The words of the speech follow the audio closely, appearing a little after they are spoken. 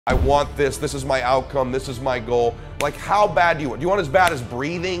I want this, this is my outcome, this is my goal. Like, how bad do you want? Do you want as bad as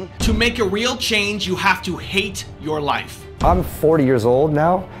breathing? To make a real change, you have to hate your life. I'm 40 years old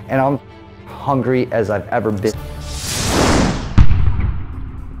now, and I'm hungry as I've ever been.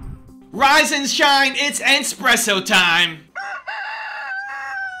 Rise and shine, it's espresso time.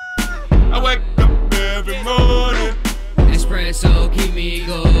 I wake up every morning. Espresso keep me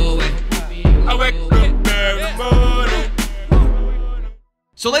going. I wake up every morning.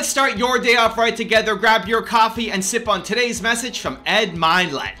 So let's start your day off right together. Grab your coffee and sip on today's message from Ed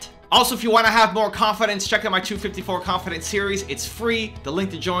Mylett. Also, if you want to have more confidence, check out my 254 Confidence series. It's free. The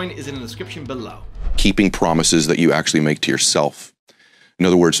link to join is in the description below. Keeping promises that you actually make to yourself. In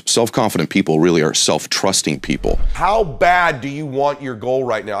other words, self-confident people really are self-trusting people. How bad do you want your goal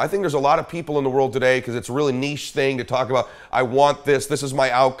right now? I think there's a lot of people in the world today, because it's a really niche thing to talk about, I want this, this is my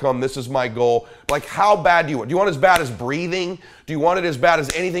outcome, this is my goal. Like, how bad do you want? Do you want as bad as breathing? Do you want it as bad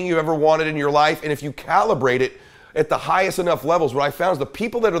as anything you ever wanted in your life? And if you calibrate it at the highest enough levels, what I found is the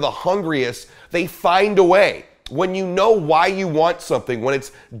people that are the hungriest, they find a way. When you know why you want something, when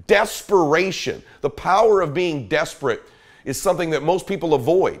it's desperation, the power of being desperate is something that most people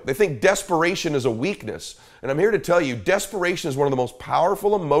avoid. They think desperation is a weakness. And I'm here to tell you, desperation is one of the most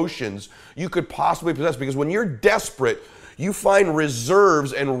powerful emotions you could possibly possess, because when you're desperate, you find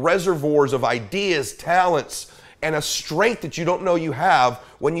reserves and reservoirs of ideas, talents, and a strength that you don't know you have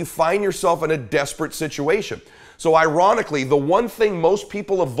when you find yourself in a desperate situation. So ironically, the one thing most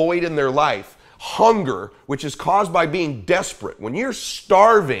people avoid in their life, hunger, which is caused by being desperate. When you're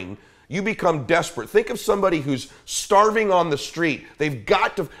starving, you become desperate. Think of somebody who's starving on the street. They've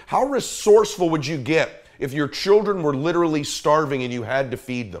got to, how resourceful would you get if your children were literally starving and you had to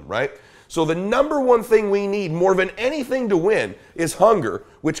feed them, right? So the number one thing we need more than anything to win is hunger,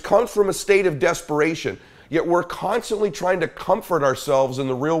 which comes from a state of desperation. Yet we're constantly trying to comfort ourselves in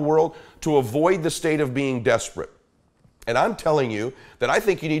the real world to avoid the state of being desperate. And I'm telling you that I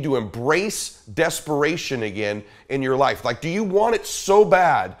think you need to embrace desperation again in your life. Like, do you want it so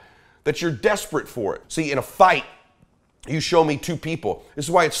bad that you're desperate for it? See, in a fight, you show me two people. This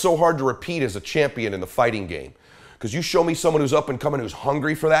is why it's so hard to repeat as a champion in the fighting game. Because you show me someone who's up and coming, who's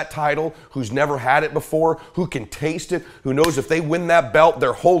hungry for that title, who's never had it before, who can taste it, who knows if they win that belt,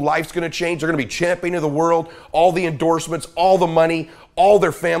 their whole life's going to change. They're going to be champion of the world, all the endorsements, all the money, all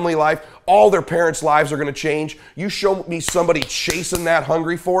their family life, all their parents' lives are going to change. You show me somebody chasing that,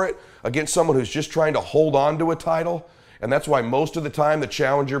 hungry for it, against someone who's just trying to hold on to a title. And that's why most of the time the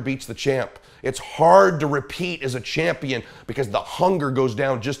challenger beats the champ. It's hard to repeat as a champion because the hunger goes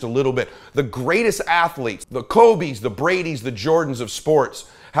down just a little bit. The greatest athletes, the Kobes, the Bradys, the Jordans of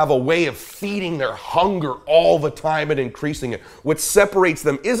sports, have a way of feeding their hunger all the time and increasing it. What separates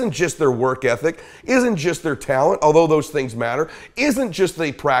them isn't just their work ethic, isn't just their talent, although those things matter, isn't just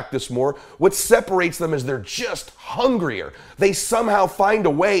they practice more. What separates them is they're just hungrier. They somehow find a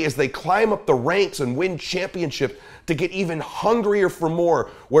way as they climb up the ranks and win championships to get even hungrier for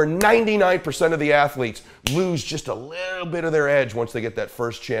more, where 99% of the athletes lose just a little bit of their edge once they get that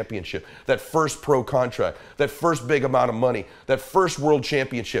first championship, that first pro contract, that first big amount of money, that first world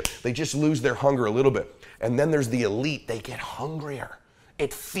championship. They just lose their hunger a little bit. And then there's the elite. They get hungrier.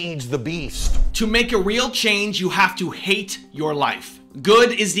 It feeds the beast. To make a real change, you have to hate your life.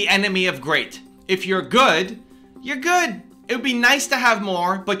 Good is the enemy of great. If you're good, you're good. It would be nice to have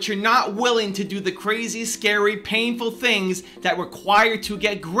more, but you're not willing to do the crazy, scary, painful things that require to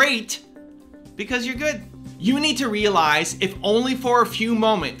get great because you're good. You need to realize, if only for a few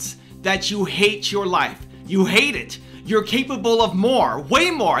moments, that you hate your life. You hate it. You're capable of more, way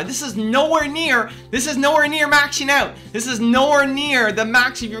more. This is nowhere near maxing out. This is nowhere near the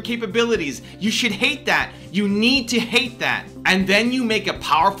max of your capabilities. You should hate that. You need to hate that. And then you make a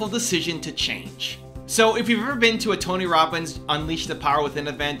powerful decision to change. So if you've ever been to a Tony Robbins Unleash the Power Within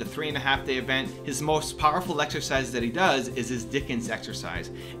event, the 3.5-day event, his most powerful exercise that he does is his Dickens exercise.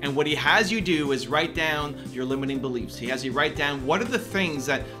 And what he has you do is write down your limiting beliefs. He has you write down what are the things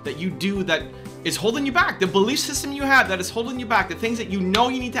that you do that is holding you back, the belief system you have that is holding you back, the things that you know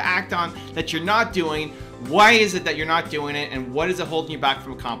you need to act on that you're not doing. Why is it that you're not doing it, and what is it holding you back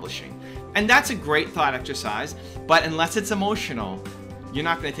from accomplishing? And that's a great thought exercise, but unless it's emotional, you're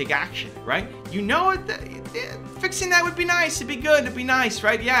not going to take action, right? You know, fixing that would be nice, it'd be good, it'd be nice,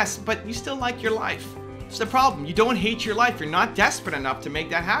 right? Yes, but you still like your life. It's the problem. You don't hate your life. You're not desperate enough to make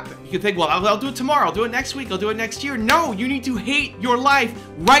that happen. You can think, well, I'll do it tomorrow, I'll do it next week, I'll do it next year. No, you need to hate your life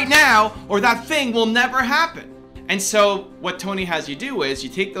right now, or that thing will never happen. And so what Tony has you do is you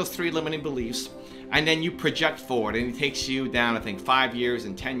take those 3 limiting beliefs And then you project forward, and it takes you down, I think, 5 years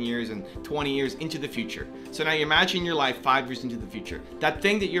and 10 years and 20 years into the future. So now you imagine your life 5 years into the future. That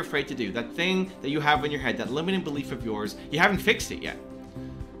thing that you're afraid to do, that thing that you have in your head, that limiting belief of yours, you haven't fixed it yet.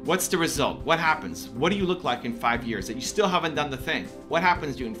 What's the result? What happens? What do you look like in 5 years that you still haven't done the thing? What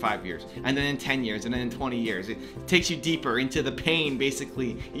happens to you in 5 years? And then in 10 years, and then in 20 years? It takes you deeper into the pain,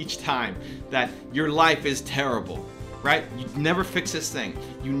 basically, each time that your life is terrible. Right? You never fix this thing.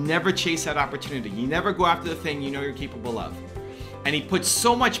 You never chase that opportunity. You never go after the thing you know you're capable of. And he puts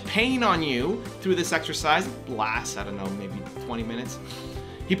so much pain on you through this exercise. It lasts, I don't know, maybe 20 minutes.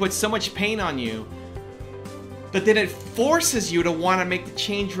 He puts so much pain on you that then it forces you to want to make the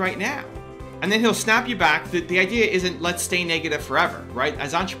change right now. And then he'll snap you back. The idea isn't let's stay negative forever, right?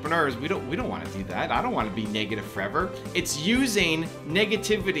 As entrepreneurs, we don't want to do that. I don't want to be negative forever. It's using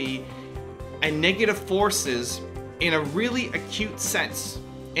negativity and negative forces in a really acute sense,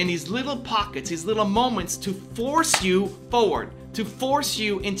 in these little pockets, these little moments, to force you forward, to force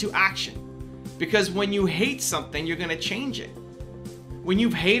you into action. Because when you hate something, you're gonna change it. When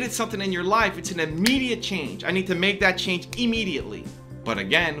you've hated something in your life, it's an immediate change. I need to make that change immediately. But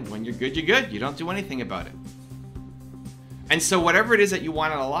again, when you're good, you're good. You don't do anything about it. And so whatever it is that you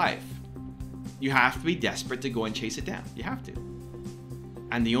want in a life, you have to be desperate to go and chase it down. You have to.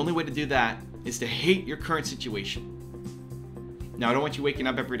 And the only way to do that is to hate your current situation. Now, I don't want you waking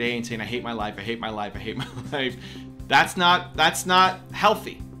up every day and saying, I hate my life, I hate my life, I hate my life. That's not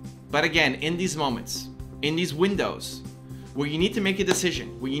healthy. But again, in these moments, in these windows, where you need to make a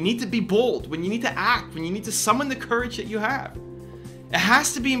decision, where you need to be bold, when you need to act, when you need to summon the courage that you have, it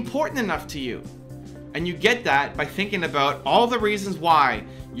has to be important enough to you. And you get that by thinking about all the reasons why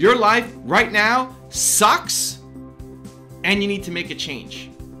your life right now sucks and you need to make a change.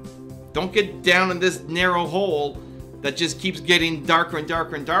 Don't get down in this narrow hole that just keeps getting darker and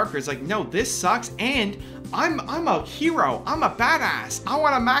darker and darker. It's like, no, this sucks, and I'm a hero. I'm a badass. I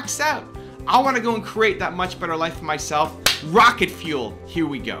want to max out. I want to go and create that much better life for myself. Rocket fuel. Here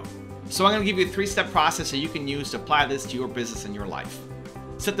we go. So I'm going to give you a 3-step process that you can use to apply this to your business and your life.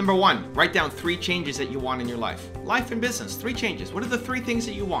 Step number 1, write down 3 changes that you want in your life. Life and business, 3 changes. What are the 3 things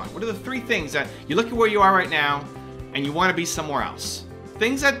that you want? What are the 3 things that you look at where you are right now and you want to be somewhere else?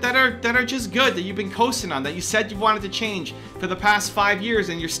 Things that are just good, that you've been coasting on, that you said you wanted to change for the past 5 years,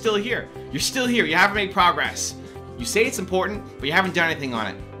 and you're still here. You're still here. You haven't made progress. You say it's important, but you haven't done anything on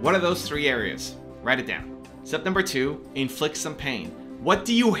it. What are those 3 areas? Write it down. Step number 2, inflict some pain. What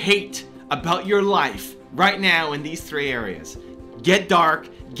do you hate about your life right now in these 3 areas? Get dark,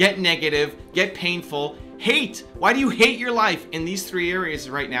 get negative, get painful. Hate. Why do you hate your life in these 3 areas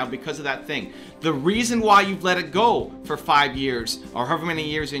right now because of that thing? The reason why you've let it go for 5 years or however many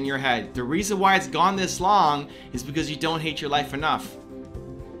years in your head, the reason why it's gone this long is because you don't hate your life enough.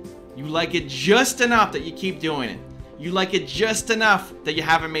 You like it just enough that you keep doing it. You like it just enough that you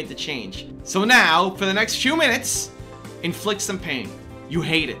haven't made the change. So now, for the next few minutes, inflict some pain. You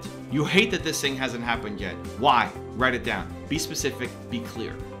hate it. You hate that this thing hasn't happened yet. Why? Write it down. Be specific, be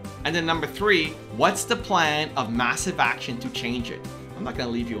clear. And then number 3, what's the plan of massive action to change it? I'm not gonna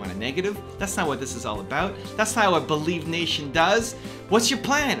leave you on a negative. That's not what this is all about. That's not what Believe Nation does. What's your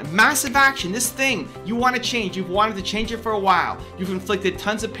plan? Massive action, this thing you wanna change. You've wanted to change it for a while. You've inflicted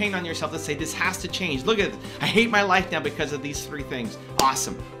tons of pain on yourself to say this has to change. Look at it, I hate my life now because of these 3 things.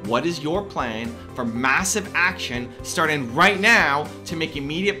 Awesome. What is your plan for massive action starting right now to make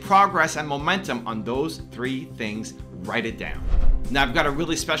immediate progress and momentum on those 3 things? Write it down. Now, I've got a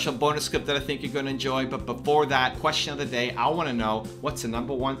really special bonus script that I think you're going to enjoy, but before that, question of the day, I want to know what's the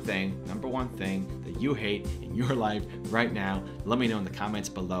number one thing that you hate in your life right now. Let me know in the comments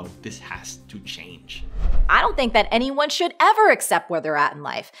below. This has to change. I don't think that anyone should ever accept where they're at in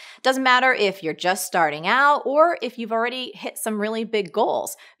life. Doesn't matter if you're just starting out or if you've already hit some really big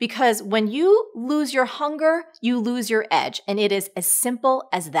goals, because when you lose your hunger, you lose your edge, and it is as simple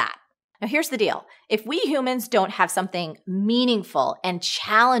as that. Now, here's the deal. If we humans don't have something meaningful and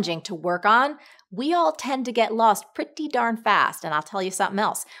challenging to work on, we all tend to get lost pretty darn fast. And I'll tell you something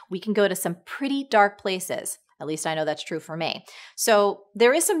else. We can go to some pretty dark places. At least I know that's true for me. So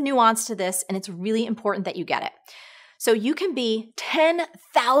there is some nuance to this, and it's really important that you get it. So you can be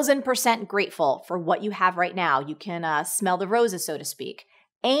 10,000% grateful for what you have right now. You can smell the roses, so to speak.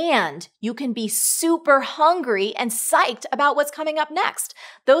 And you can be super hungry and psyched about what's coming up next.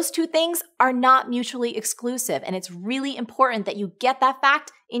 Those 2 things are not mutually exclusive, and it's really important that you get that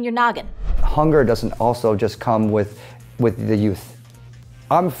fact in your noggin. Hunger doesn't also just come with the youth.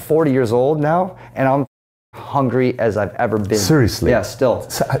 I'm 40 years old now, and I'm hungry as I've ever been. Seriously? Yeah, still.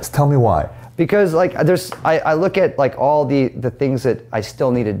 Tell me why. Because like I look at like all the things that I still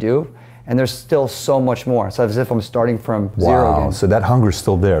need to do, and there's still so much more. It's as if I'm starting from zero again. So that hunger's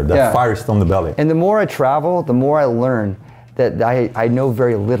still there. That fire's still in the belly. And the more I travel, the more I learn that I know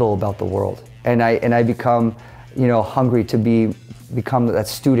very little about the world, and I become, you know, hungry to become that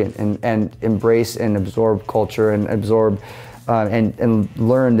student and embrace and absorb culture and absorb and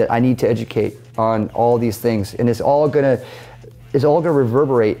learn that I need to educate on all these things, and it's all gonna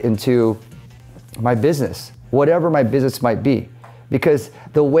reverberate into my business, whatever my business might be, because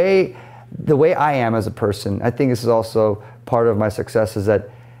the way I am as a person, I think this is also part of my success, is that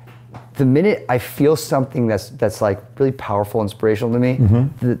the minute I feel something that's like really powerful, inspirational to me,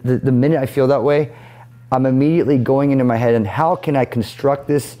 the minute I feel that way, I'm immediately going into my head, and how can I construct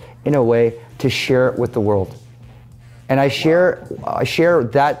this in a way to share it with the world? And I share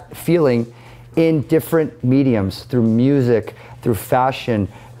that feeling in different mediums, through music, through fashion,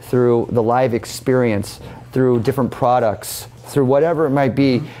 through the live experience, through different products, through whatever it might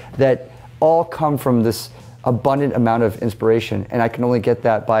be, that all come from this abundant amount of inspiration. And I can only get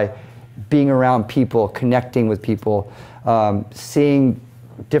that by being around people, connecting with people, seeing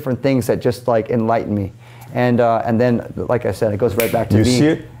different things that just like enlighten me. And then, like I said, it goes right back to me. You see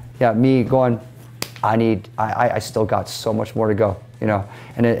it? Yeah, me going, I still got so much more to go, you know,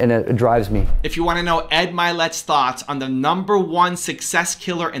 and it drives me. If you want to know Ed Mylett's thoughts on the #1 success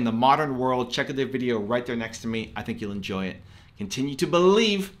killer in the modern world, check out the video right there next to me. I think you'll enjoy it. Continue to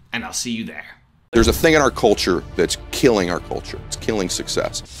believe, and I'll see you there. There's a thing in our culture that's killing our culture. It's killing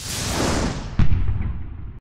success.